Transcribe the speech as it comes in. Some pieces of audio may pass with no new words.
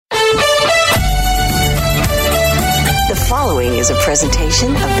following is a presentation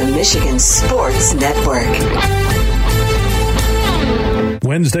of the Michigan Sports Network.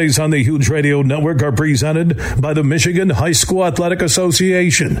 Wednesdays on the Huge Radio Network are presented by the Michigan High School Athletic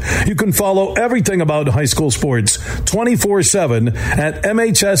Association. You can follow everything about high school sports 24/7 at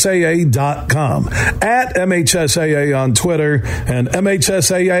MHSAA.com, at MHSAA on Twitter, and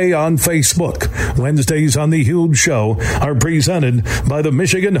MHSAA on Facebook. Wednesdays on the Huge Show are presented by the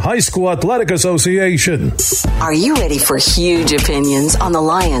Michigan High School Athletic Association. Are you ready for huge opinions on the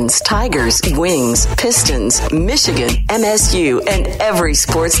Lions, Tigers, Wings, Pistons, Michigan, MSU, and every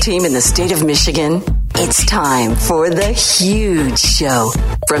sports team in the state of Michigan? It's time for The Huge Show.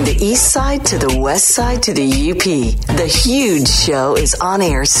 From the east side to the west side to the UP, The Huge Show is on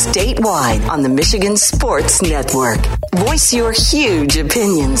air statewide on the Michigan Sports Network. Voice your huge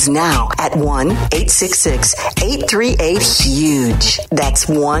opinions now at 1-866-838-HUGE. That's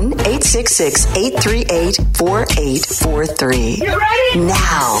 1-866-838-4843. You ready?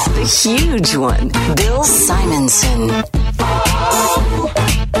 Now, the huge one, Bill Simonson.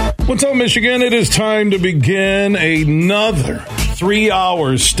 What's up, Michigan? It is time to begin another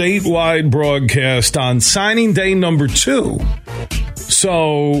 3-hour statewide broadcast on signing day number 2.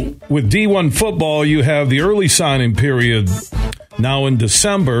 So with D1 football, you have the early signing period now in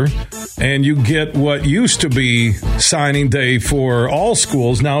December, and you get what used to be signing day for all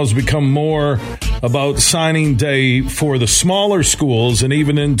schools now has become more about signing day for the smaller schools and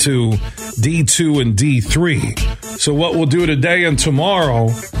even into D2 and D3. So what we'll do today and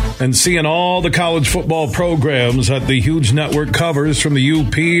tomorrow, and seeing all the college football programs that the Huge Network covers, from the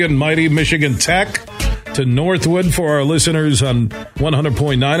UP and mighty Michigan Tech to Northwood for our listeners on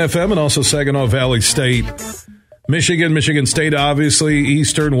 100.9 FM, and also Saginaw Valley State, Michigan State, obviously,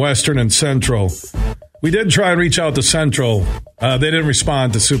 Eastern, Western, and Central. We did try and reach out to Central. They didn't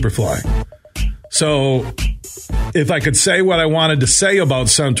respond to Superfly. So if I could say what I wanted to say about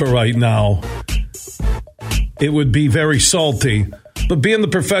Central right now, it would be very salty. But being the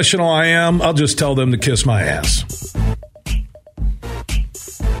professional I am, I'll just tell them to kiss my ass.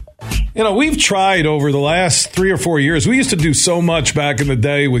 You know, we've tried over the last 3 or 4 years. We used to do so much back in the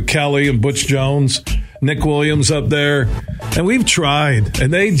day with Kelly and Butch Jones, Nick Williams up there. And we've tried,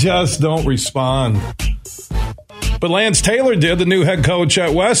 and they just don't respond. But Lance Taylor did, the new head coach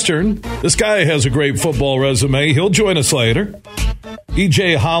at Western. This guy has a great football resume. He'll join us later.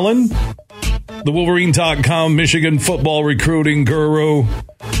 E.J. Holland, the Wolverine.com Michigan football recruiting guru.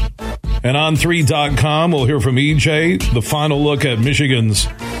 And on 3.com, we'll hear from EJ, the final look at Michigan's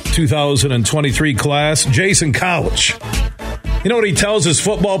 2023 class. Jason Couch. You know what he tells his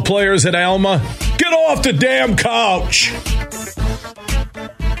football players at Alma? Get off the damn couch.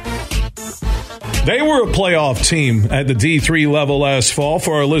 They were a playoff team at the D3 level last fall.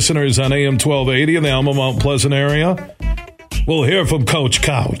 For our listeners on AM 1280 in the Alma Mount Pleasant area, we'll hear from Coach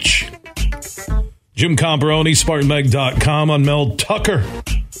Couch. Jim Comparoni, SpartanMag.com on Mel Tucker.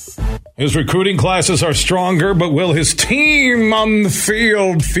 His recruiting classes are stronger, but will his team on the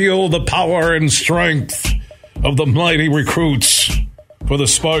field feel the power and strength of the mighty recruits for the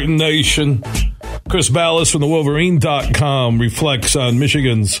Spartan Nation? Chris Ballas from the Wolverine.com reflects on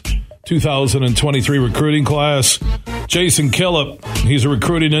Michigan's 2023 recruiting class. Jason Killip, he's a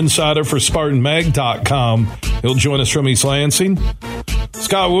recruiting insider for SpartanMag.com. He'll join us from East Lansing.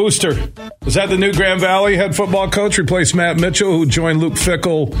 Scott Wooster, is that the new Grand Valley head football coach? Replaced Matt Mitchell, who joined Luke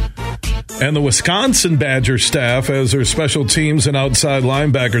Fickell and the Wisconsin Badger staff as their special teams and outside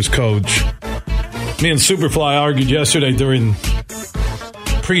linebackers coach. Me and Superfly argued yesterday during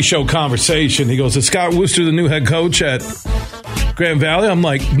pre-show conversation. He goes, is Scott Wooster the new head coach at Grand Valley? I'm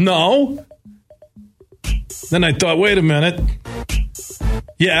like, no. Then I thought, wait a minute.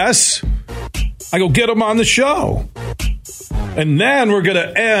 Yes. I go, get him on the show. And then we're going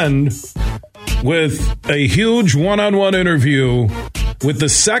to end with a huge one-on-one interview with the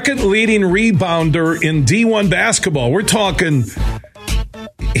second leading rebounder in D1 basketball. We're talking,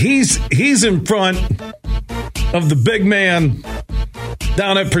 he's in front of the big man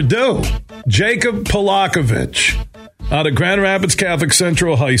down at Purdue, Jacob Polakovich, out of Grand Rapids Catholic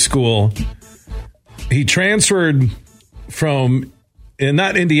Central High School. He transferred from,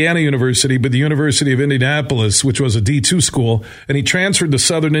 not Indiana University, but the University of Indianapolis, which was a D2 school, and he transferred to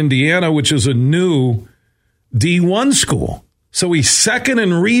Southern Indiana, which is a new D1 school. So he's second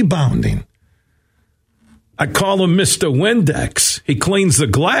in rebounding. I call him Mr. Windex. He cleans the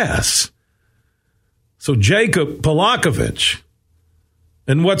glass. So Jacob Polakovich.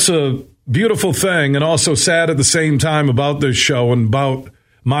 And what's a beautiful thing and also sad at the same time about this show and about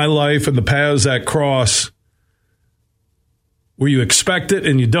my life and the paths that cross where you expect it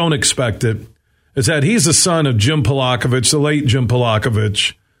and you don't expect it. is that he's the son of Jim Polakovich, the late Jim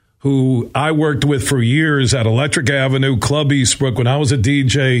Polakovich, who I worked with for years at Electric Avenue, Club Eastbrook, when I was a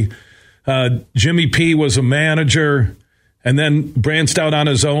DJ. Jimmy P was a manager and then branched out on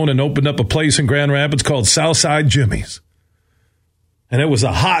his own and opened up a place in Grand Rapids called Southside Jimmy's. And it was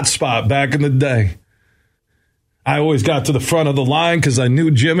a hot spot back in the day. I always got to the front of the line because I knew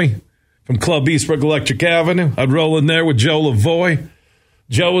Jimmy from Club Eastbrook, Electric Avenue. I'd roll in there with Joe Lavoie.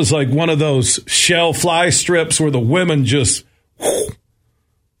 Joe was like one of those shell fly strips where the women just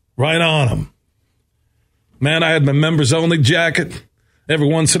right on him. Man, I had my members only jacket. Every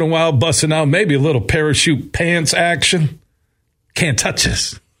once in a while, busting out maybe a little parachute pants action. Can't touch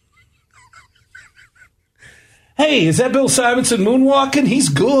us. Hey, is that Bill Simonson moonwalking? He's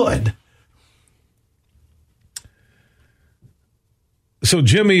good. So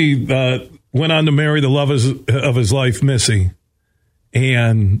Jimmy went on to marry the love of his life, Missy.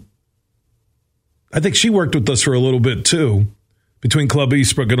 And I think she worked with us for a little bit, too, between Club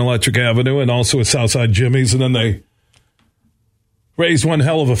Eastbrook and Electric Avenue and also at Southside Jimmy's. And then they raised one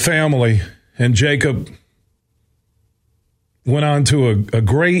hell of a family. And Jacob went on to a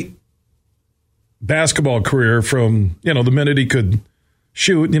great basketball career from, the minute he could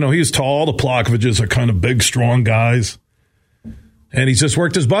shoot. He was tall. The Polakoviches are kind of big, strong guys. And he's just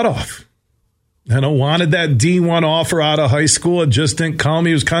worked his butt off. Wanted that D1 offer out of high school. It just didn't come.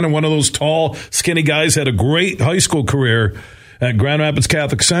 He was kind of one of those tall, skinny guys, had a great high school career at Grand Rapids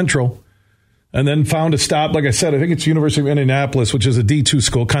Catholic Central, and then found a stop, like I said, I think it's University of Indianapolis, which is a D2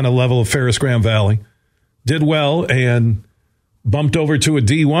 school, kind of level of Ferris Grand Valley. Did well and bumped over to a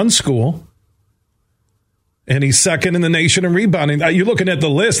D1 school. And he's second in the nation in rebounding. You're looking at the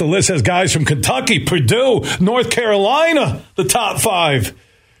list. The list has guys from Kentucky, Purdue, North Carolina, the top 5.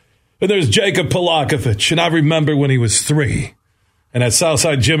 And there's Jacob Polakovich. And I remember when he was 3. And at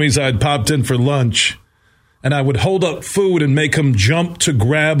Southside Jimmy's, I had popped in for lunch. And I would hold up food and make him jump to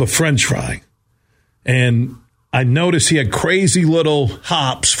grab a French fry. And I noticed he had crazy little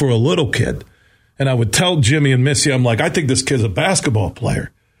hops for a little kid. And I would tell Jimmy and Missy, I'm like, I think this kid's a basketball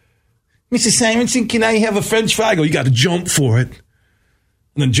player. Mrs. Simonson, can I have a French fry? I go, you got to jump for it.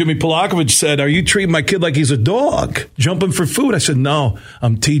 And then Jimmy Polakovich said, are you treating my kid like he's a dog, jumping for food? I said, no,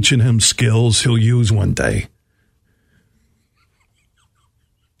 I'm teaching him skills he'll use one day.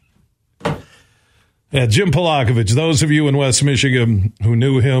 Yeah, Jim Polakovich, those of you in West Michigan who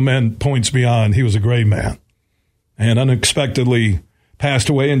knew him and points beyond, he was a great man. And unexpectedly passed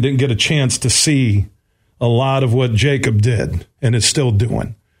away and didn't get a chance to see a lot of what Jacob did and is still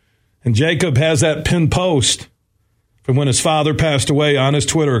doing. And Jacob has that pinned post from when his father passed away on his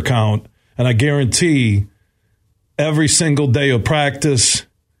Twitter account. And I guarantee every single day of practice,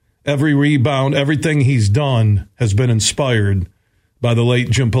 every rebound, everything he's done has been inspired by the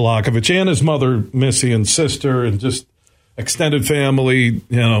late Jim Polakovich and his mother, Missy, and sister, and just extended family.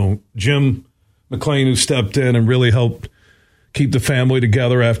 Jim McLean, who stepped in and really helped keep the family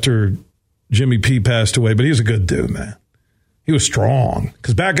together after Jimmy P passed away. But he was a good dude, man. He was strong.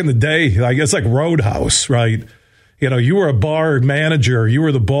 Because back in the day, I guess like Roadhouse, right? You were a bar manager. You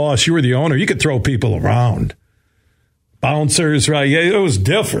were the boss. You were the owner. You could throw people around. Bouncers, right? Yeah, it was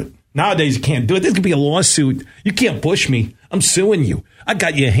different. Nowadays, you can't do it. This could be a lawsuit. You can't push me. I'm suing you. I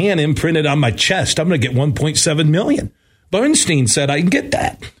got your hand imprinted on my chest. I'm going to get $1.7 million. Bernstein said I can get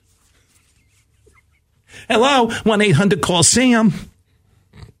that. Hello, 1-800-CALL-SAM.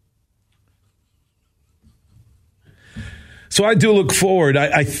 So I do look forward.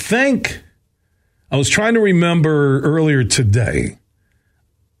 I think I was trying to remember earlier today.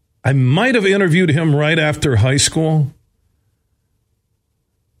 I might have interviewed him right after high school.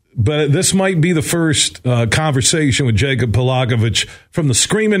 But this might be the first conversation with Jacob Polakovich from the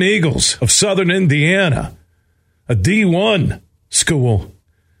Screaming Eagles of Southern Indiana, a D1 school.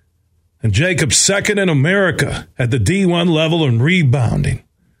 And Jacob's second in America at the D1 level in rebounding.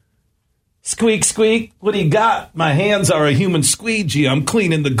 Squeak, squeak, what do you got? My hands are a human squeegee. I'm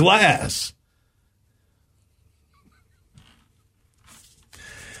cleaning the glass.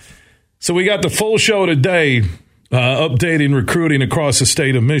 So we got the full show today, updating recruiting across the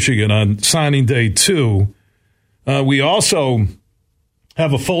state of Michigan on signing day 2. We also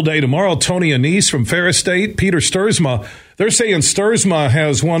have a full day tomorrow. Tony Anise from Ferris State, Peter Sturzma. They're saying Sturzma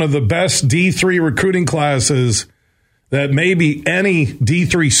has one of the best D3 recruiting classes that maybe any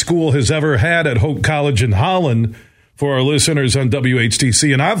D3 school has ever had at Hope College in Holland for our listeners on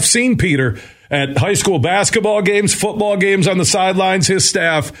WHTC. And I've seen Peter at high school basketball games, football games on the sidelines, his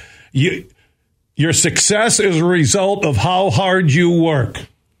staff. Your success is a result of how hard you work.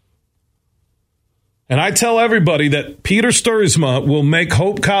 And I tell everybody that Peter Stuursma will make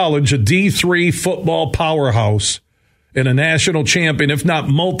Hope College a D3 football powerhouse and a national champion, if not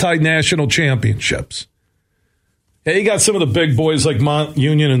multinational championships. Yeah, you got some of the big boys like Mount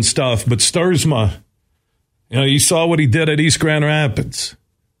Union and stuff, but Stuursma, you saw what he did at East Grand Rapids.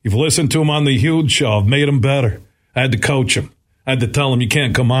 You've listened to him on the Huge Show. I've made him better. I had to coach him. I had to tell him, you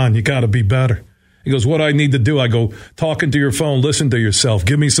can't come on. You got to be better. He goes, what do I need to do? I go, talking to your phone, listen to yourself.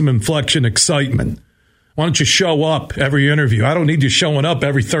 Give me some inflection, excitement. Why don't you show up every interview? I don't need you showing up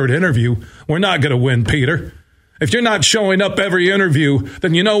every third interview. We're not going to win, Peter. If you're not showing up every interview,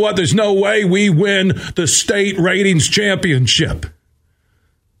 then you know what? There's no way we win the state ratings championship.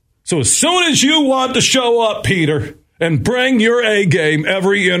 So as soon as you want to show up, Peter, and bring your A game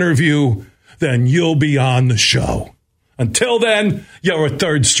every interview, then you'll be on the show. Until then, you're a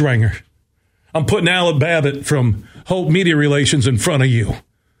third stringer. I'm putting Alec Babbitt from Hope Media Relations in front of you.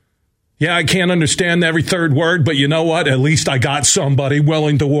 Yeah, I can't understand every third word, but you know what? At least I got somebody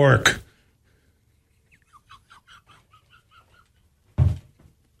willing to work.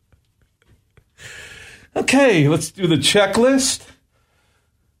 Okay, let's do the checklist.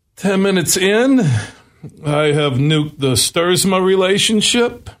 10 minutes in, I have nuked the Stuursma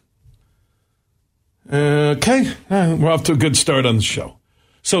relationship. Okay, we're off to a good start on the show.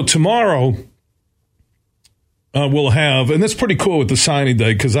 So tomorrow, we'll have, and that's pretty cool with the signing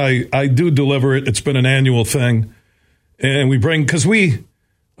day because I do deliver it. It's been an annual thing. And we bring, because we,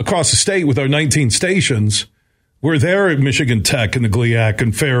 across the state with our 19 stations, we're there at Michigan Tech and the GLIAC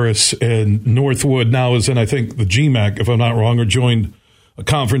and Ferris and Northwood now is in, I think, the GMAC, if I'm not wrong, or joined a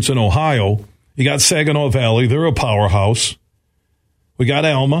conference in Ohio. You got Saginaw Valley. They're a powerhouse. We got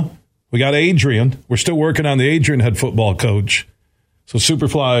Alma. We got Adrian. We're still working on the Adrian head football coach. So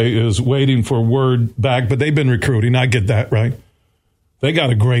Superfly is waiting for word back, but they've been recruiting. I get that, right? They got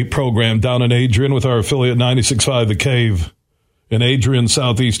a great program down in Adrian with our affiliate 96.5 The Cave in Adrian,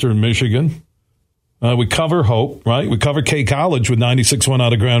 southeastern Michigan. We cover Hope, right? We cover K College with 96.1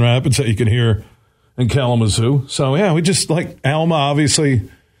 out of Grand Rapids that you can hear in Kalamazoo. So, yeah, we just like Alma, obviously,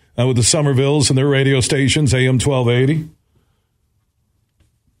 with the Somervilles and their radio stations, AM 1280,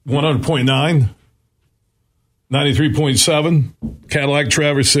 100.9. 93.7, Cadillac,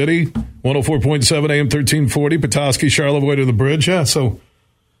 Traverse City, 104.7 AM 1340, Petoskey, Charlevoix to the Bridge. Yeah, so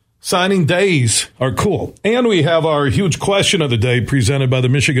signing days are cool. And we have our huge question of the day presented by the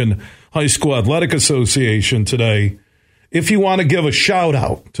Michigan High School Athletic Association today. If you want to give a shout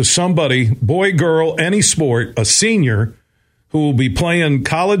out to somebody, boy, girl, any sport, a senior who will be playing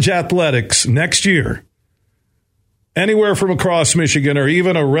college athletics next year, anywhere from across Michigan or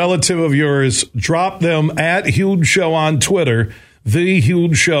even a relative of yours, drop them at Huge Show on Twitter, The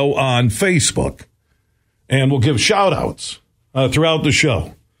Huge Show on Facebook. And we'll give shout-outs throughout the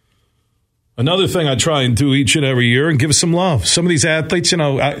show. Another thing I try and do each and every year and give some love. Some of these athletes,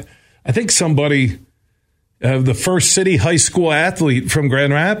 I think somebody, the First City High School athlete from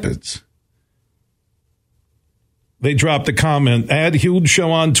Grand Rapids, they dropped a comment, add Huge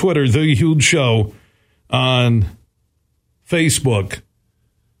Show on Twitter, The Huge Show on Facebook,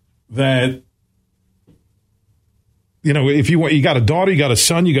 that, if you got a daughter, you got a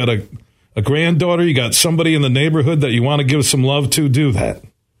son, you got a granddaughter, you got somebody in the neighborhood that you want to give some love to, do that.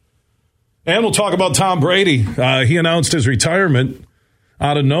 And we'll talk about Tom Brady. He announced his retirement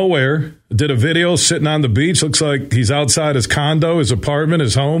out of nowhere, did a video sitting on the beach. Looks like he's outside his condo, his apartment,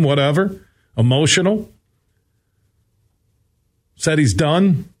 his home, whatever. Emotional. Said he's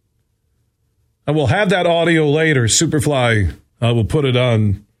done. I will have that audio later. Superfly will put it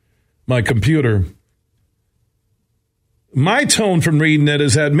on my computer. My tone from reading it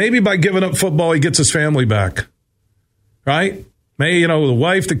is that maybe by giving up football, he gets his family back. Right? Maybe, the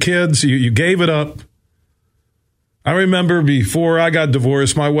wife, the kids, you gave it up. I remember before I got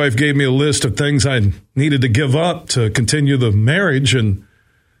divorced, my wife gave me a list of things I needed to give up to continue the marriage, and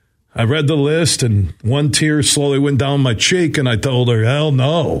I read the list, and one tear slowly went down my cheek, and I told her, hell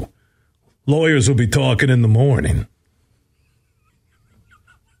no. Lawyers will be talking in the morning.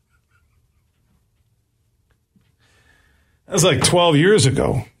 That was like 12 years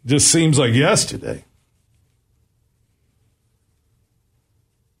ago. Just seems like yesterday.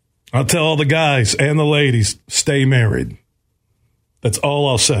 I'll tell all the guys and the ladies, stay married. That's all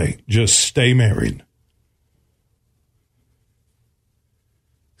I'll say. Just stay married.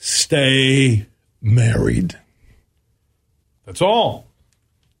 Stay married. That's all.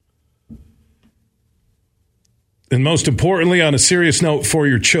 And most importantly, on a serious note, for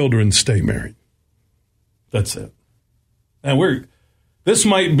your children, stay married. That's it. And this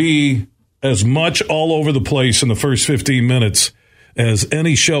might be as much all over the place in the first 15 minutes as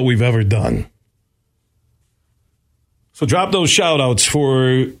any show we've ever done. So drop those shout-outs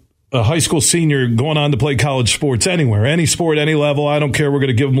for a high school senior going on to play college sports anywhere, any sport, any level. I don't care. We're going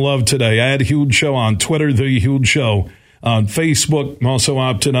to give them love today. Add Huge Show on Twitter, The Huge Show on Facebook. I'm also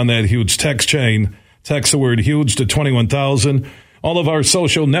opted on that huge text chain. Text the word HUGE to 21,000. All of our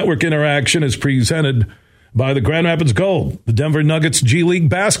social network interaction is presented by the Grand Rapids Gold, the Denver Nuggets G League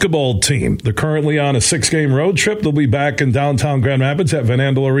basketball team. They're currently on a 6-game road trip. They'll be back in downtown Grand Rapids at Van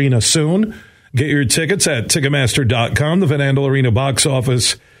Andel Arena soon. Get your tickets at Ticketmaster.com, the Van Andel Arena box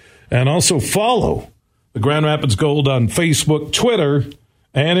office, and also follow the Grand Rapids Gold on Facebook, Twitter,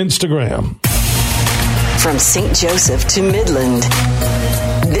 and Instagram. From St. Joseph to Midland,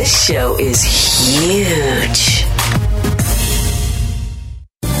 this show is huge.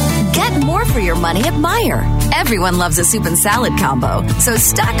 Get more for your money at Meijer. Everyone loves a soup and salad combo, so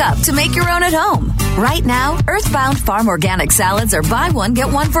stock up to make your own at home. Right now, Earthbound Farm Organic Salads are buy one,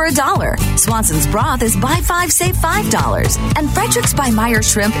 get one for $1. Swanson's Broth is buy 5, save $5. And Frederick's by Meijer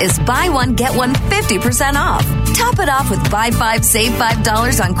Shrimp is buy one, get one 50% off. Top it off with buy 5, save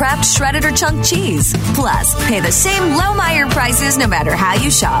 $5 on Kraft shredded or chunk cheese. Plus, pay the same low Meijer prices no matter how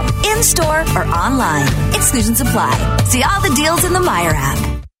you shop, in-store or online. Exclusions apply. See all the deals in the Meijer app.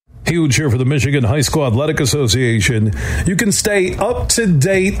 Huge here for the Michigan High School Athletic Association. You can stay up to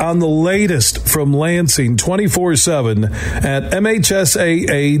date on the latest from Lansing 24/7 at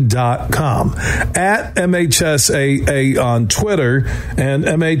MHSAA.com, at MHSAA on Twitter, and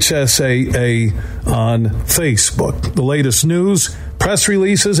MHSAA on Facebook. The latest news, press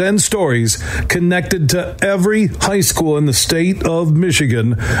releases, and stories connected to every high school in the state of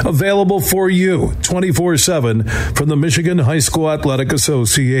Michigan, available for you 24/7 from the Michigan High School Athletic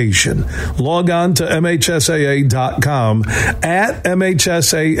Association. Log on to MHSAA.com, at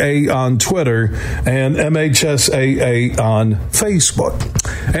MHSAA on Twitter, and MHSAA on Facebook.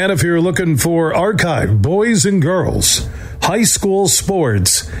 And if you're looking for archive boys and girls high school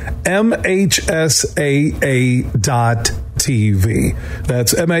sports, MHSAA.TV.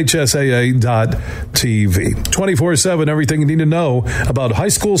 That's MHSAA.TV. 24/7, everything you need to know about high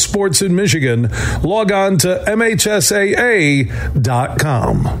school sports in Michigan. Log on to MHSAA.com.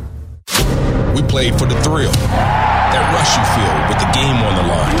 We played for the thrill, that rush you feel with the game on the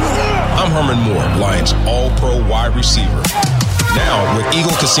line. I'm Herman Moore, Lions All-Pro wide receiver. Now, with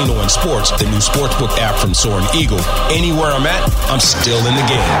Eagle Casino and Sports, the new sportsbook app from Soaring Eagle, anywhere I'm at, I'm still in the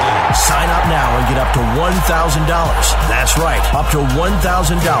game. Sign up now and get up to $1,000. That's right, up to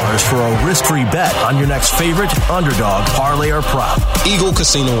 $1,000 for a risk-free bet on your next favorite underdog, parlay, or prop. Eagle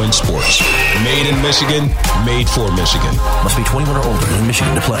Casino and Sports. Made in Michigan, made for Michigan. Must be 21 or older in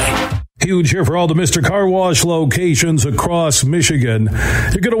Michigan to play. Huge here for all the Mr. Car Wash locations across Michigan.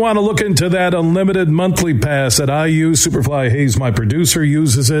 You're going to want to look into that unlimited monthly pass that I use. Superfly Hayes, my producer,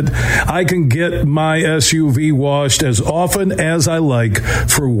 uses it. I can get my SUV washed as often as I like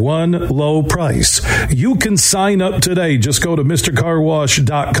for one low price. You can sign up today. Just go to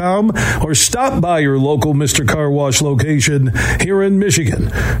MrCarWash.com or stop by your local Mr. Car Wash location here in Michigan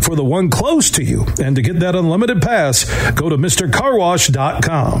for the one close to you. And to get that unlimited pass, go to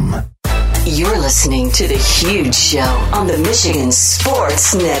MrCarWash.com. You're listening to The Huge Show on the Michigan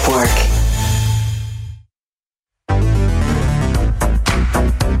Sports Network.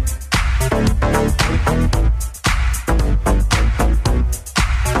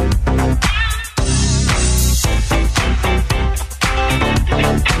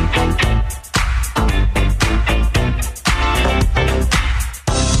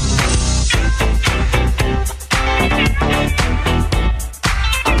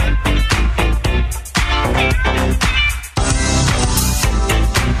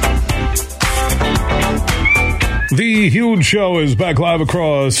 The Huge Show is back live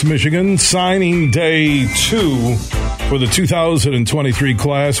across Michigan. Signing day 2 for the 2023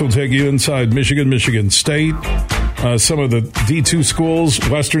 class. We'll take you inside Michigan State. Some of the D2 schools.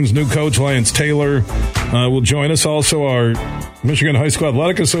 Western's new coach, Lance Taylor, will join us. Also, our Michigan High School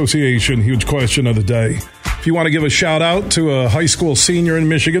Athletic Association huge question of the day. If you want to give a shout out to a high school senior in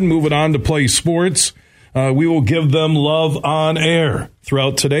Michigan moving on to play sports, we will give them love on air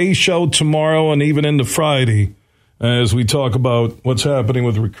throughout today's show, tomorrow, and even into Friday, as we talk about what's happening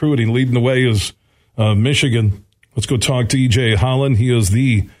with recruiting. Leading the way is Michigan. Let's go talk to EJ Holland. He is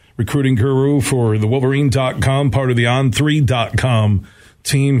the recruiting guru for the Wolverine.com, part of the On3.com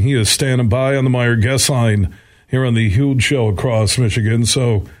team. He is standing by on the Meijer guest line here on the Huge Show across Michigan.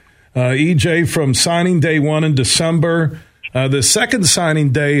 So, EJ, from signing day 1 in December, the second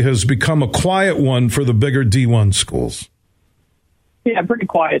signing day has become a quiet one for the bigger D1 schools. Yeah, pretty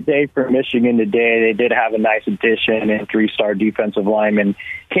quiet day for Michigan today. They did have a nice addition in 3-star defensive lineman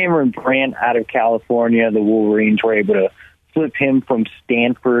Cameron Brandt out of California. The Wolverines were able to flip him from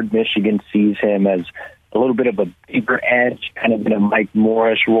Stanford. Michigan sees him as a little bit of a bigger edge, kind of in a Mike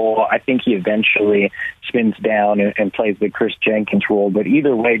Morris role. I think he eventually spins down and plays the Chris Jenkins role. But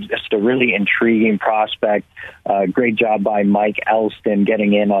either way, just a really intriguing prospect. Great job by Mike Elston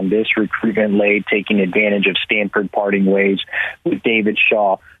getting in on this recruitment late, taking advantage of Stanford parting ways with David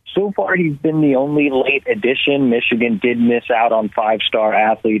Shaw. So far, he's been the only late addition. Michigan did miss out on 5-star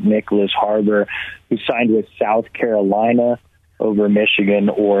athlete Nicholas Harbor, who signed with South Carolina over Michigan,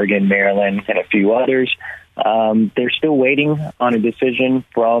 Oregon, Maryland, and a few others. They're still waiting on a decision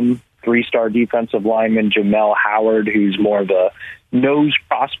from 3-star defensive lineman Jamel Howard, who's more of a nose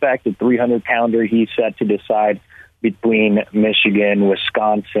prospect, a 300-pounder. He's set to decide between Michigan,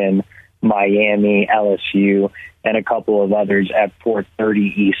 Wisconsin, Miami, LSU, and a couple of others at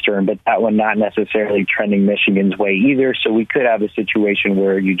 4:30 Eastern, but that one not necessarily trending Michigan's way either. So we could have a situation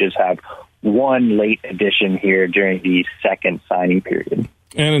where you just have one late addition here during the second signing period.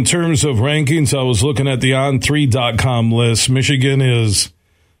 And in terms of rankings, I was looking at the on3.com list. Michigan is,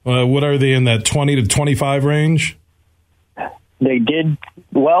 what are they in that 20 to 25 range? They did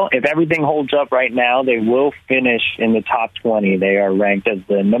well. If everything holds up right now, they will finish in the top 20. They are ranked as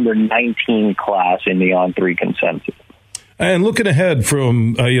the number 19 class in the On3 consensus. And looking ahead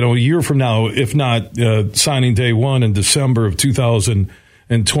from a year from now, if not signing day one in December of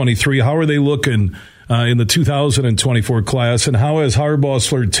 2023, how are they looking in the 2024 class, and how has Harbaugh's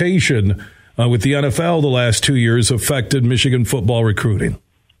flirtation with the NFL the last 2 years affected Michigan football recruiting?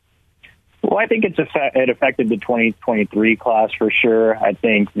 Well, I think it affected the 2023 class for sure. I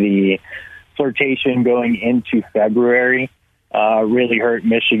think the flirtation going into February really hurt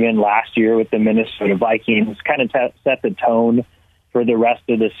Michigan last year with the Minnesota Vikings, kind of set the tone for the rest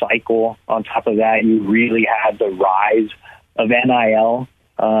of the cycle. On top of that, you really had the rise of NIL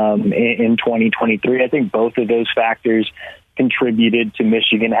in 2023. I think both of those factors contributed to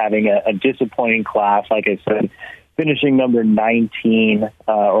Michigan having a disappointing class. Like I said, finishing number 19,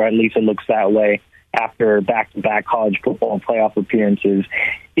 or at least it looks that way, after back-to-back college football playoff appearances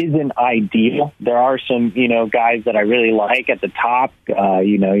isn't ideal. There are some, guys that I really like at the top.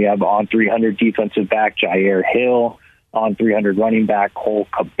 You have on 300 defensive back Jair Hill, on 300 running back Cole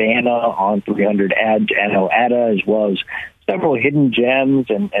Cabana, on 300 edge Eno Etta, as well as several hidden gems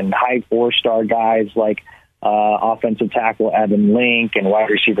and high 4-star guys like offensive tackle Evan Link and wide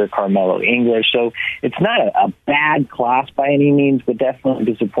receiver Carmelo English. So it's not a bad class by any means, but definitely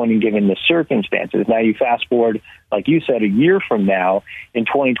disappointing given the circumstances. Now you fast forward, like you said, a year from now in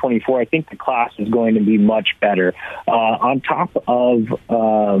 2024, I think the class is going to be much better. On top of,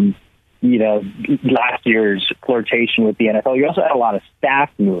 last year's flirtation with the NFL, you also had a lot of staff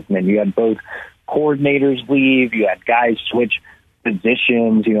movement. You had both coordinators leave, you had guys switch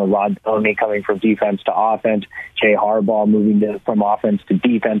positions, Rod Bellamy coming from defense to offense, Jay Harbaugh moving from offense to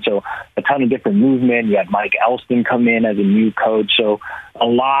defense. So a ton of different movement. You had Mike Elston come in as a new coach. So a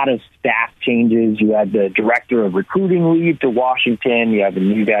lot of staff changes. You had the director of recruiting leave to Washington. You have a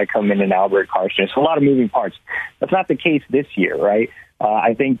new guy come in Albert Carson. So a lot of moving parts. That's not the case this year, right?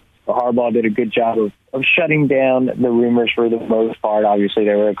 I think Harbaugh did a good job of shutting down the rumors for the most part. Obviously,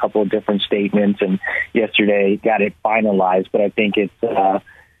 there were a couple of different statements, and yesterday got it finalized. But I think it's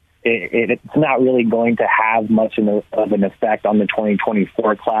not really going to have much of an effect on the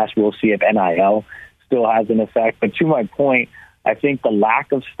 2024 class. We'll see if NIL still has an effect. But to my point, I think the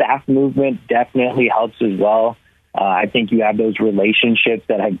lack of staff movement definitely helps as well. I think you have those relationships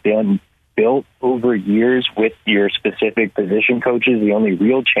that have been built over years with your specific position coaches. The only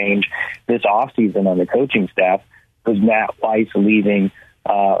real change this offseason on the coaching staff was Matt Weiss leaving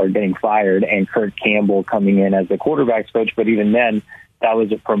or getting fired and Kurt Campbell coming in as the quarterback's coach. But even then, that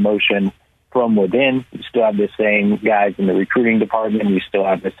was a promotion from within. You still have the same guys in the recruiting department. You still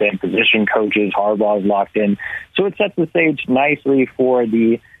have the same position coaches. Harbaugh is locked in. So it sets the stage nicely for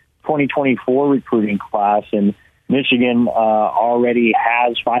the 2024 recruiting class. And Michigan already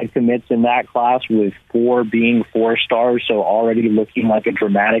has 5 commits in that class, with 4 being 4-stars, so already looking like a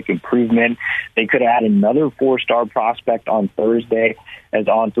dramatic improvement. They could add another 4-star prospect on Thursday as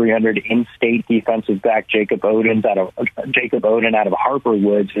on 300 in-state defensive back Jacob Oden out of Harper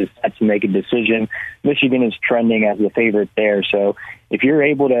Woods is set to make a decision. Michigan is trending as the favorite there. So if you're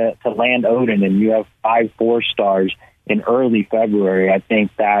able to land Oden and you have 5 4-stars in early February, I think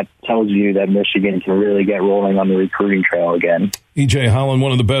that tells you that Michigan can really get rolling on the recruiting trail again. E.J. Holland,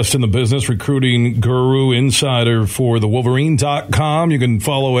 one of the best in the business, recruiting guru, insider for the Wolverine.com. You can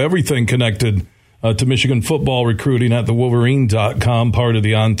follow everything connected to Michigan football recruiting at thewolverine.com, part of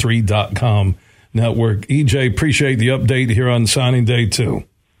the on3.com network. EJ, appreciate the update here on signing day 2.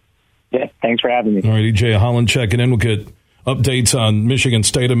 Yeah, thanks for having me. All right, EJ Holland checking in. We'll get updates on Michigan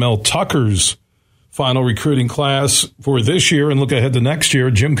State of Mel Tucker's final recruiting class for this year and look ahead to next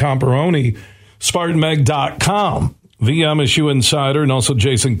year. Jim Comparoni, SpartanMag.com, the MSU Insider, and also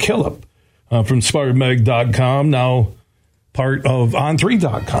Jason Killip from SpartanMag.com, now part of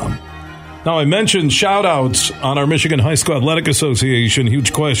On3.com. Now, I mentioned shout-outs on our Michigan High School Athletic Association,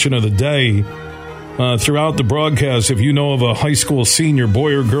 huge question of the day. Throughout the broadcast, if you know of a high school senior,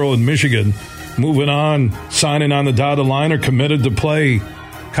 boy or girl in Michigan, moving on, signing on the dotted line, or committed to play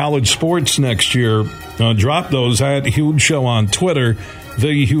college sports next year, drop those at Huge Show on Twitter,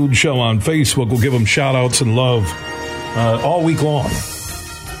 The Huge Show on Facebook. We'll give them shout-outs and love all week long.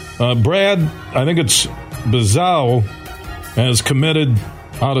 Brad, I think it's Bazau, has committed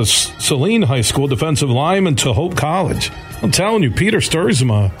out of Saline High School, defensive lineman to Hope College. I'm telling you, Peter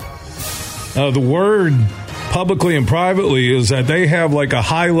Sturzma, the word publicly and privately is that they have like a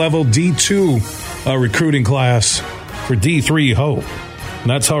high-level D2 recruiting class for D3 Hope. And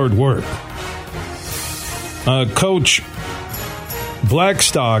that's hard work. Coach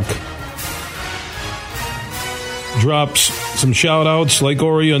Blackstock drops some shout-outs. Lake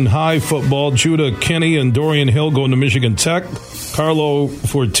Orion High football, Judah Kinney and Dorian Hill going to Michigan Tech. Carlo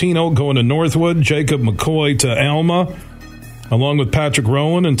Fortino going to Northwood. Jacob McCoy to Alma, along with Patrick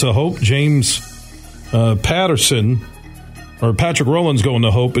Rowan and to Hope. James Patterson, or Patrick Rowland's going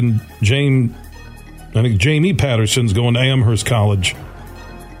to Hope, and Jamie Patterson's going to Amherst College.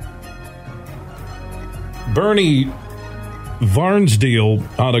 Bernie Varnsdale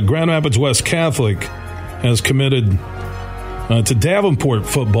out of Grand Rapids West Catholic has committed to Davenport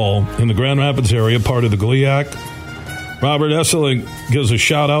football in the Grand Rapids area, part of the GLIAC. Robert Esselink gives a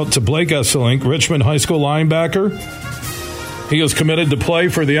shout-out to Blake Esselink, Richmond High School linebacker. He is committed to play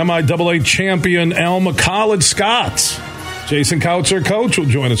for the MIAA champion Alma College Scots. Jason Couch, our coach, will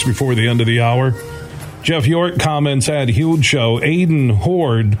join us before the end of the hour. Jeff York comments at Huge Show. Aiden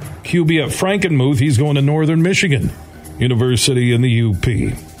Horde, QB at Frankenmuth. He's going to Northern Michigan University in the UP.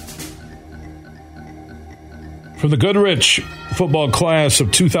 From the Goodrich football class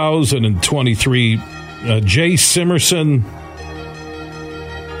of 2023, Jay Simerson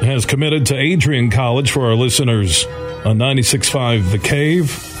has committed to Adrian College for our listeners on 96.5 The Cave.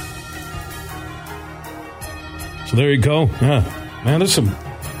 So there you go. Yeah, man, there's some,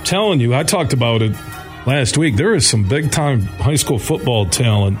 I'm telling you, I talked about it last week. There is some big-time high school football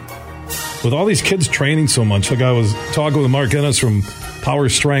talent with all these kids training so much. Like I was talking with Mark Ennis from Power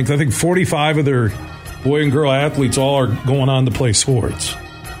Strength. I think 45 of their boy and girl athletes all are going on to play sports.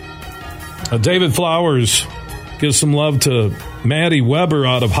 David Flowers gives some love to Maddie Weber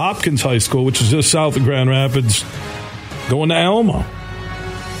out of Hopkins High School, which is just south of Grand Rapids, going to Alma.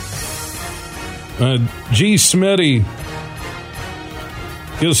 G. Smitty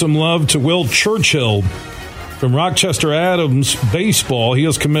gives some love to Will Churchill from Rochester Adams baseball. He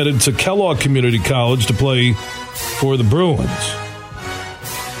is committed to Kellogg Community College to play for the Bruins.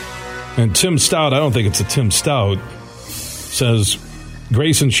 And Tim Stout, I don't think it's a Tim Stout, says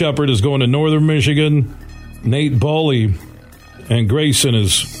Grayson Shepard is going to Northern Michigan. Nate Bawley and Grayson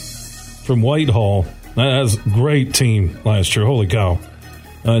is from Whitehall. That was a great team last year. Holy cow.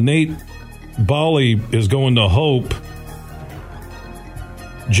 Nate Bawley is going to Hope.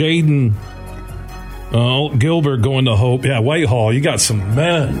 Jaden Gilbert going to Hope. Yeah, Whitehall. You got some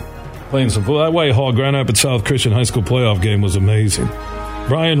men playing some football. That Whitehall Grand Rapids South Christian High School playoff game was amazing.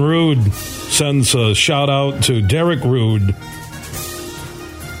 Brian Rude sends a shout-out to Derek Rude,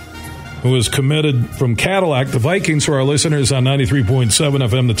 who is committed from Cadillac. The Vikings, for our listeners on 93.7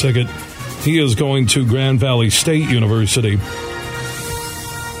 FM, The Ticket. He is going to Grand Valley State University.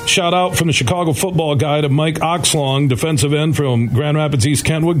 Shout out from the Chicago Football Guy to Mike Oxlong, defensive end from Grand Rapids East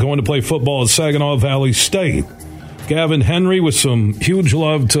Kentwood, going to play football at Saginaw Valley State. Gavin Henry with some huge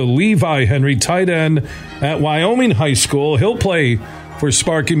love to Levi Henry, tight end at Wyoming High School. He'll play for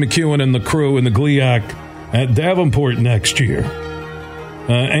Sparky McEwen and the crew in the GLIAC at Davenport next year.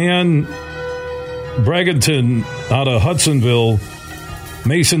 Ann Bragginton out of Hudsonville,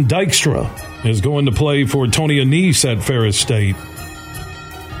 Mason Dykstra is going to play for Tony Anise at Ferris State.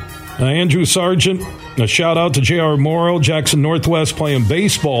 Andrew Sargent, a shout-out to J.R. Morrow, Jackson Northwest, playing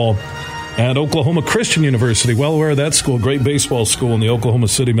baseball at Oklahoma Christian University. Well aware of that school, great baseball school in the Oklahoma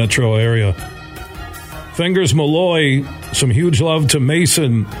City metro area. Fingers Malloy, some huge love to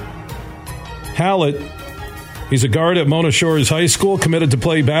Mason Hallett. He's a guard at Mona Shores High School, committed to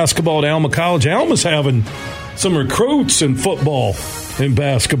play basketball at Alma College. Alma's having some recruits in football in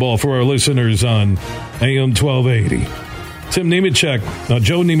basketball for our listeners on AM 1280. Tim Nemechek,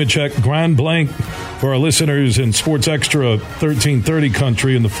 Joe Nemechek, Grand Blanc for our listeners in Sports Extra 1330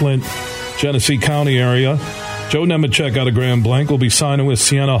 country in the Flint, Genesee County area. Joe Nemechek out of Grand Blanc will be signing with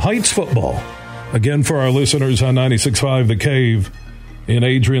Siena Heights football. Again, for our listeners on 96.5 The Cave in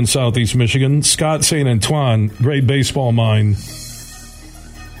Adrian, Southeast Michigan. Scott St. Antoine, great baseball mind.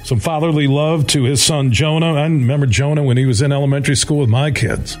 Some fatherly love to his son, Jonah. I remember Jonah when he was in elementary school with my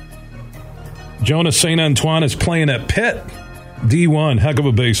kids. Jonah St. Antoine is playing at Pitt. D1, heck of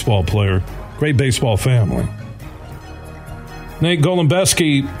a baseball player. Great baseball family. Nate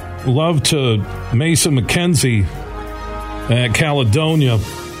Golembeski loved to Mason McKenzie at Caledonia.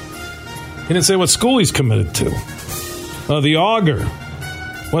 He didn't say what school he's committed to. The Auger,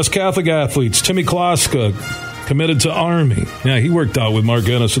 West Catholic athletes. Timmy Kloska committed to Army. Yeah, he worked out with Mark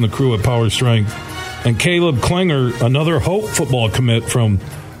Ennis and the crew at Power Strength. And Caleb Klinger, another Hope football commit from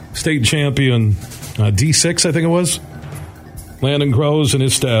state champion D6, I think it was. Landon Groves and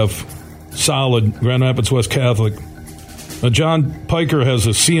his staff, solid. Grand Rapids West Catholic. John Piker has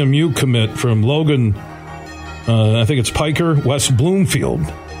a CMU commit from Logan, I think it's Piker, West Bloomfield.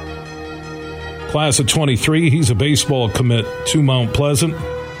 Class of 23, he's a baseball commit to Mount Pleasant.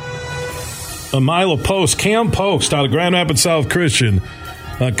 Mila Post, Cam Post out of Grand Rapids South Christian,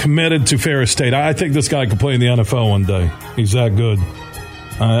 committed to Ferris State. I think this guy could play in the NFL one day. He's that good.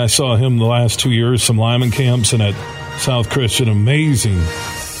 I saw him the last 2 years, some lineman camps, and at South Christian, amazing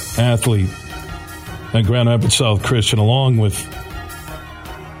athlete at Grand Rapids South Christian, along with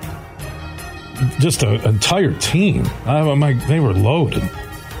just an entire team. They were loaded.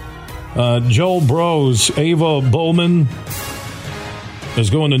 Joel Bros, Ava Bowman is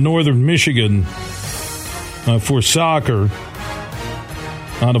going to Northern Michigan for soccer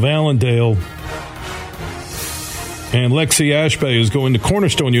out of Allendale. And Lexi Ashbay is going to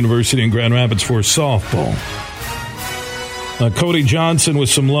Cornerstone University in Grand Rapids for softball. Cody Johnson with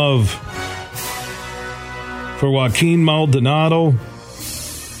some love for Joaquin Maldonado.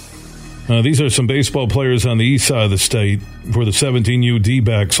 These are some baseball players on the east side of the state for the 17U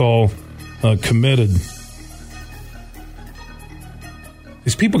D-backs, all committed.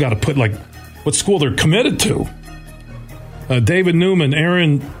 These people got to put, what school they're committed to. David Newman,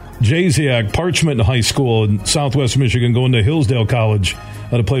 Aaron Jasiak, Parchment High School in Southwest Michigan, going to Hillsdale College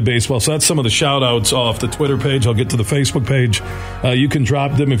to play baseball. So that's some of the shout-outs off the Twitter page. I'll get to the Facebook page. You can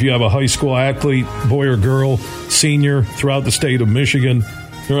drop them if you have a high school athlete, boy or girl, senior, throughout the state of Michigan.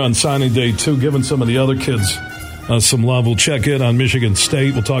 You're on signing day 2, giving some of the other kids some love. We'll check in on Michigan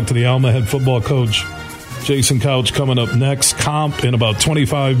State. We'll talk to the Alma head football coach, Jason Couch, coming up next. Comp in about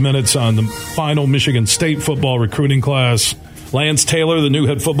 25 minutes on the final Michigan State football recruiting class. Lance Taylor, the new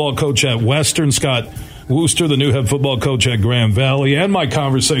head football coach at Western. Scott Wooster, the new head football coach at Grand Valley. And my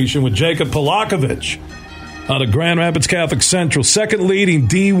conversation with Jacob Polakovich out of Grand Rapids Catholic Central, second leading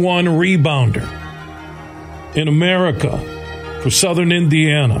D1 rebounder in America for Southern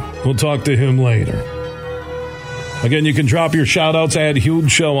Indiana. We'll talk to him later. Again, you can drop your shout-outs at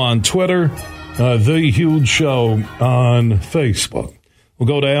Huge Show on Twitter, The Huge Show on Facebook. We'll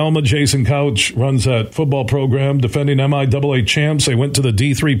go to Alma. Jason Couch runs that football program, defending MIAA champs. They went to the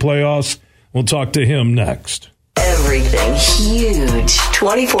D3 playoffs. We'll talk to him next. Everything huge,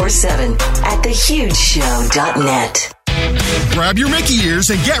 24/7 at thehugeshow.net. Grab your Mickey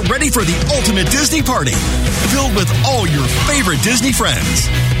ears and get ready for the ultimate Disney party, filled with all your favorite Disney friends.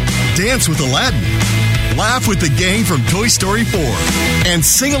 Dance with Aladdin, laugh with the gang from Toy Story 4, and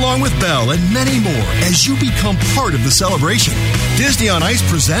sing along with Belle and many more as you become part of the celebration. Disney on Ice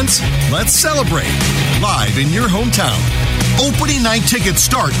presents Let's Celebrate, live in your hometown. Opening night tickets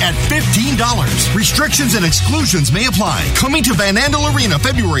start at $15. Restrictions and exclusions may apply. Coming to Van Andel Arena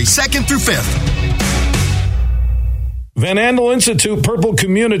February 2nd through 5th. Van Andel Institute Purple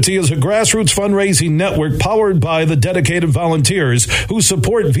Community is a grassroots fundraising network powered by the dedicated volunteers who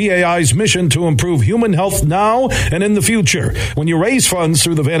support VAI's mission to improve human health now and in the future. When you raise funds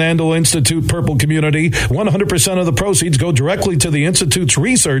through the Van Andel Institute Purple Community, 100% of the proceeds go directly to the Institute's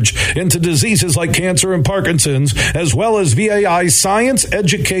research into diseases like cancer and Parkinson's, as well as VAI's science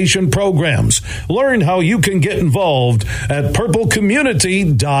education programs. Learn how you can get involved at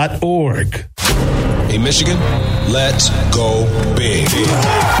purplecommunity.org. Hey, Michigan, let's go big.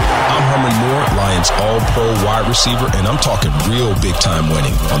 I'm Herman Moore, Lions All-Pro wide receiver, and I'm talking real big-time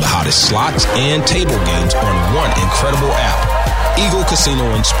winning on the hottest slots and table games on one incredible app. Eagle Casino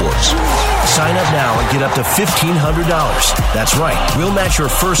and Sports. Sign up now and get up to $1,500. That's right. We'll match your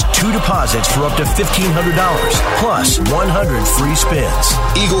first 2 deposits for up to $1,500, plus 100 free spins.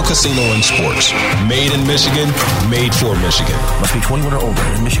 Eagle Casino and Sports. Made in Michigan, made for Michigan. Must be 21 or older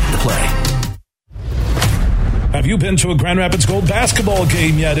in Michigan to play. Have you been to a Grand Rapids Gold basketball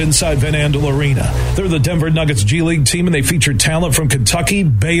game yet inside Van Andel Arena? They're the Denver Nuggets G League team, and they feature talent from Kentucky,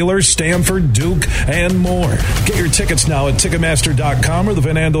 Baylor, Stanford, Duke, and more. Get your tickets now at Ticketmaster.com or the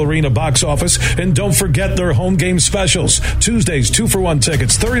Van Andel Arena box office. And don't forget their home game specials. Tuesdays, 2-for-1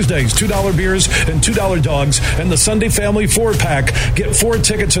 tickets. Thursdays, $2 beers and $2 dogs. And the Sunday Family 4-pack. Get 4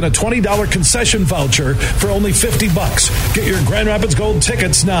 tickets and a $20 concession voucher for only $50. Get your Grand Rapids Gold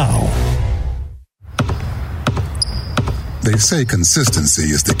tickets now. They say consistency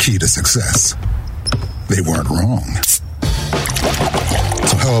is the key to success. They weren't wrong.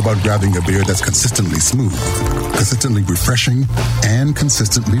 So how about grabbing a beer that's consistently smooth, consistently refreshing, and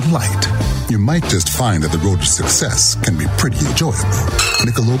consistently light? You might just find that the road to success can be pretty enjoyable.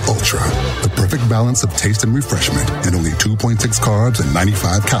 Michelob Ultra, the perfect balance of taste and refreshment, and only 2.6 carbs and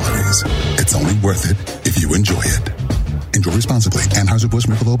 95 calories. It's only worth it if you enjoy it. Enjoy responsibly. Anheuser-Busch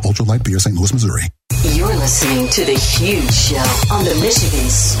Michelob Ultra Light Beer, St. Louis, Missouri. You're listening to The Huge Show on the Michigan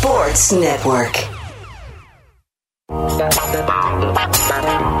Sports Network.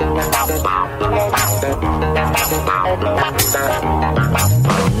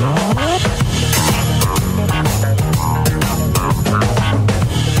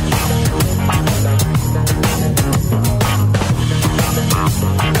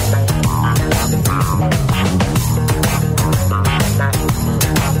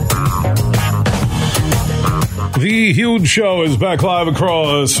 The Huge Show is back live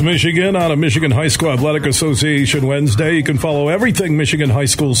across Michigan on a Michigan High School Athletic Association Wednesday. You can follow everything Michigan High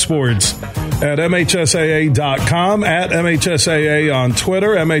School sports at MHSAA.com, at MHSAA on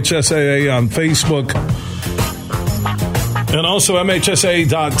Twitter, MHSAA on Facebook, and also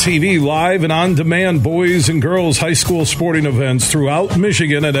MHSAA.TV, live and on-demand boys and girls high school sporting events throughout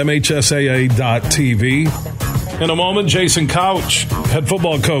Michigan at MHSAA.TV. In a moment, Jason Couch, head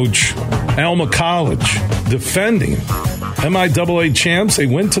football coach, Alma College, defending MIAA champs. They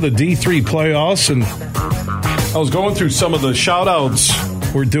went to the D3 playoffs, and I was going through some of the shout-outs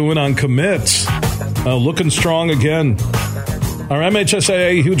we're doing on commits. Looking strong again. Our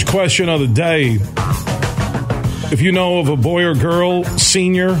MHSAA huge question of the day. If you know of a boy or girl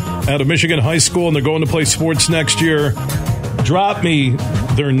senior at a Michigan high school and they're going to play sports next year, drop me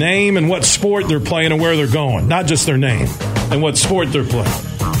their name and what sport they're playing and where they're going. Not just their name and what sport they're playing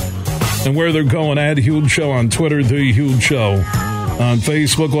and where they're going. Add Huge Show on Twitter, The Huge Show. On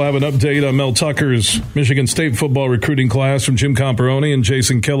Facebook, we'll have an update on Mel Tucker's Michigan State football recruiting class from Jim Comparoni and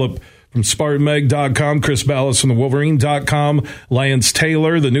Jason Killip from SpartanMag.com, Chris Ballas from the Wolverine.com, Lance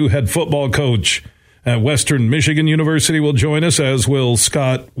Taylor, the new head football coach at Western Michigan University, will join us, as will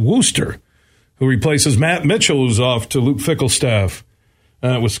Scott Wooster, who replaces Matt Mitchell, who's off to Luke Fickelstaff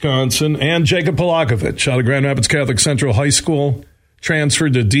at Wisconsin, and Jacob Polakovich out of Grand Rapids Catholic Central High School,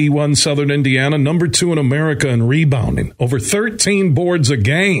 transferred to D1 Southern Indiana, number 2 in America in rebounding, over 13 boards a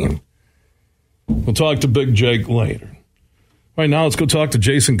game. We'll talk to Big Jake later. Right now, let's go talk to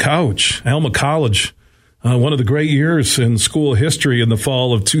Jason Couch, Alma College. One of the great years in school history in the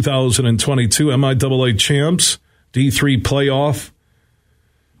fall of 2022. MIAA champs, D3 playoff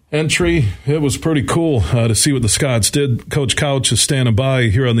entry. It was pretty cool to see what the Scots did. Coach Couch is standing by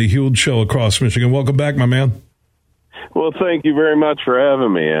here on the Huge Show across Michigan. Welcome back, my man. Well, thank you very much for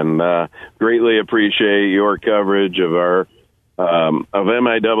having me, and greatly appreciate your coverage of our of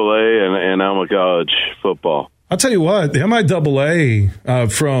MIAA and Alma College football. I'll tell you what, the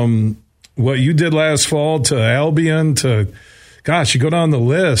MIAA from what you did last fall to Albion to, gosh, you go down the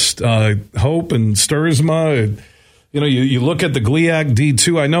list, Hope and Sturzma. You look at the GLIAC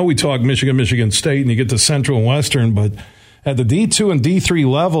D2. I know we talk Michigan State, and you get to Central and Western, but at the D2 and D3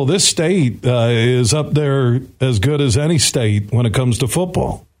 level, this state is up there as good as any state when it comes to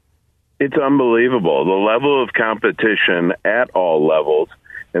football. It's unbelievable, the level of competition at all levels.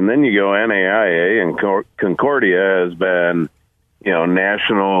 And then you go NAIA, and Concordia has been,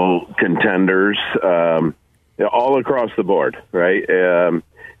 national contenders all across the board, right?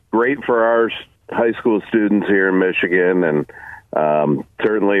 Great for our high school students here in Michigan, and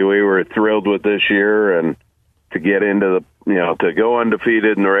certainly we were thrilled with this year, and to get into to go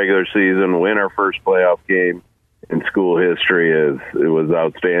undefeated in the regular season, win our first playoff game in school history it was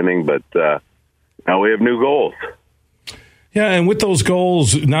outstanding. But now we have new goals. Yeah, and with those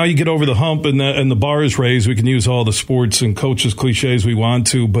goals, now you get over the hump and the bar is raised. We can use all the sports and coaches cliches we want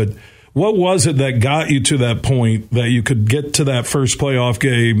to, but What was it that got you to that point that you could get to that first playoff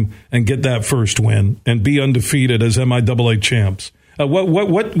game and get that first win and be undefeated as MIAA champs? What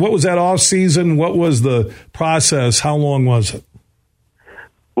was that off season? What was the process? How long was it?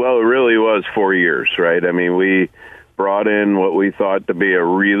 Well, it really was 4 years, right? I mean, we brought in what we thought to be a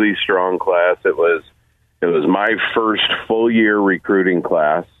really strong class. It was my first full year recruiting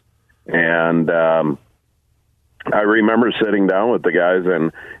class, and I remember sitting down with the guys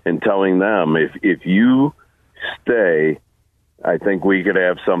and telling them, if you stay, I think we could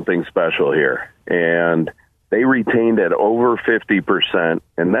have something special here. And they retained at over 50%,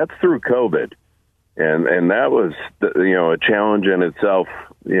 and that's through COVID. And that was, a challenge in itself,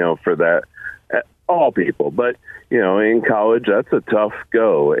 for that, all people. But, in college, that's a tough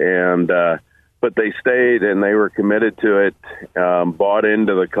go. And but they stayed, and they were committed to it, bought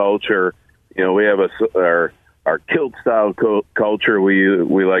into the culture. We have our kilt-style culture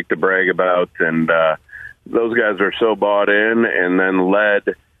we like to brag about, and those guys are so bought in, and then led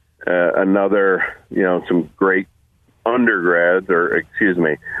some great undergrads,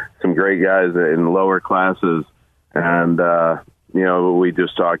 some great guys in lower classes, and we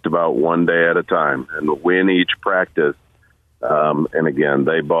just talked about one day at a time and win each practice. And again,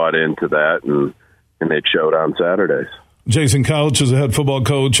 they bought into that, and it showed on Saturdays. Jason Couch is the head football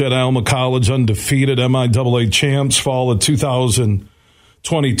coach at Alma College, undefeated MIAA champs, fall of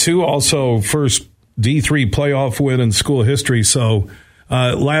 2022. Also, first D3 playoff win in school history. So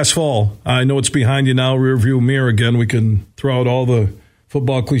last fall, I know it's behind you now, rearview mirror again. We can throw out all the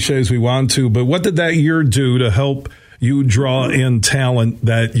football cliches we want to. But what did that year do to help you draw in talent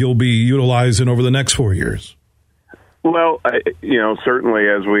that you'll be utilizing over the next 4 years? Well, certainly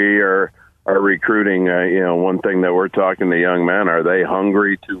as we are recruiting, one thing that we're talking to young men, are they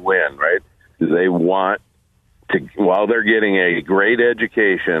hungry to win, right? Do they want to, while they're getting a great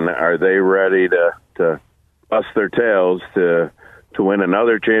education, are they ready to bust their tails to win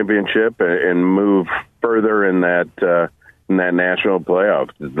another championship and move further in that national playoff?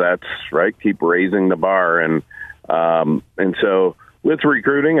 That's right. Keep raising the bar. And so with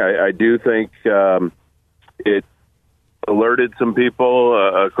recruiting, I do think it alerted some people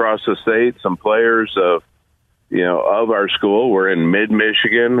across the state, some players of our school. We're in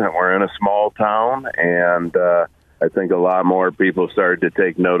mid-Michigan. We're in a small town, and I think a lot more people started to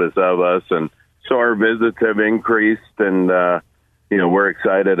take notice of us, and so our visits have increased, and we're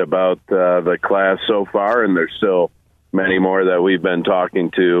excited about the class so far, and there's still many more that we've been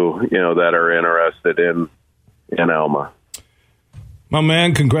talking to, that are interested in Alma. My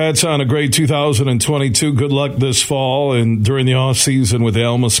man, congrats on a great 2022. Good luck this fall and during the off season with the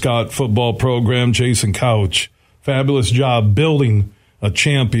Alma Scott football program. Jason Couch, fabulous job building a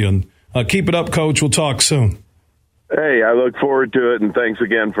champion. Keep it up, Coach. We'll talk soon. Hey, I look forward to it, and thanks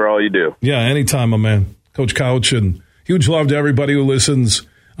again for all you do. Yeah, anytime, my man. Coach Couch, and huge love to everybody who listens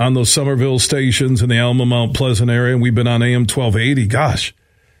on those Somerville stations in the Alma Mount Pleasant area. And we've been on AM 1280. Gosh,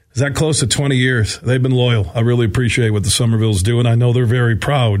 is that close to 20 years? They've been loyal. I really appreciate what the Somervilles do, and I know they're very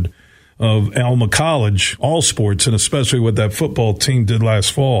proud of Alma College, all sports, and especially what that football team did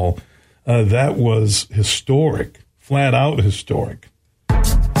last fall. That was historic, flat out historic. I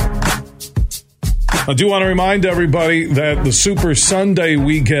do want to remind everybody that the Super Sunday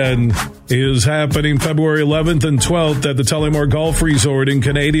weekend is happening February 11th and 12th at the Tullymore Golf Resort in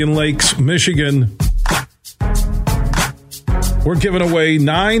Canadian Lakes, Michigan. We're giving away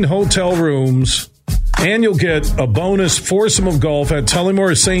 9 hotel rooms, and you'll get a bonus foursome of golf at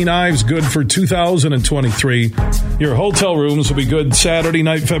Tullymore St. Ives, good for 2023. Your hotel rooms will be good Saturday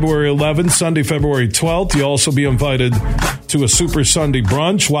night, February 11th, Sunday, February 12th. You'll also be invited to a Super Sunday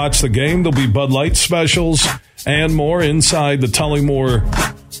brunch. Watch the game. There'll be Bud Light specials and more inside the Tullymore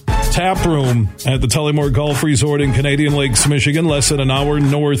Tap Room at the Tullymore Golf Resort in Canadian Lakes, Michigan, less than an hour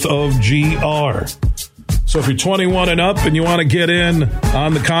north of GR. So if you're 21 and up and you want to get in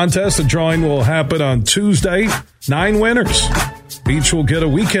on the contest, the drawing will happen on Tuesday. 9 winners. Each will get a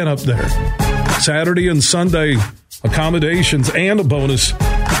weekend up there. Saturday and Sunday accommodations and a bonus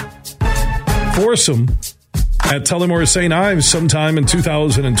foursome at Tullymore St. Ives sometime in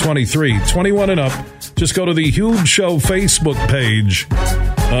 2023. 21 and up, just go to the Huge Show Facebook page.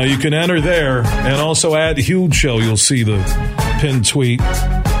 You can enter there and also add Huge Show. You'll see the pinned tweet.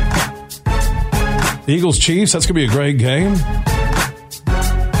 Eagles-Chiefs, that's going to be a great game.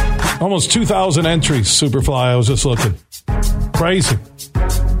 Almost 2,000 entries, Superfly. I was just looking. Crazy.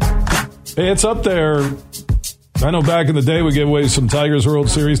 It's up there. I know back in the day we gave away some Tigers World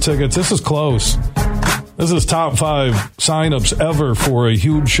Series tickets. This is close. This is top 5 signups ever for a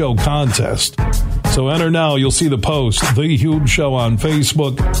Huge Show contest. So enter now. You'll see the post, The Huge Show on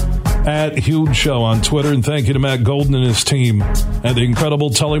Facebook. at Huge Show on Twitter. And thank you to Matt Golden and his team at the incredible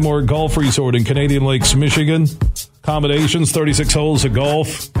Tullymore Golf Resort in Canadian Lakes, Michigan. Accommodations, 36 holes of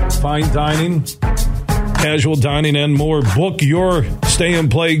golf, fine dining, casual dining, and more. Book your stay and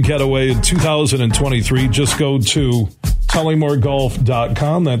play getaway in 2023. Just go to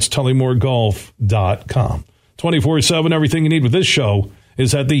TullymoreGolf.com. That's TullymoreGolf.com. 24/7, everything you need with this show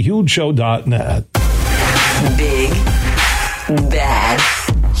is at thehugeshow.net. Big, bad,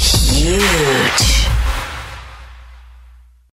 huge.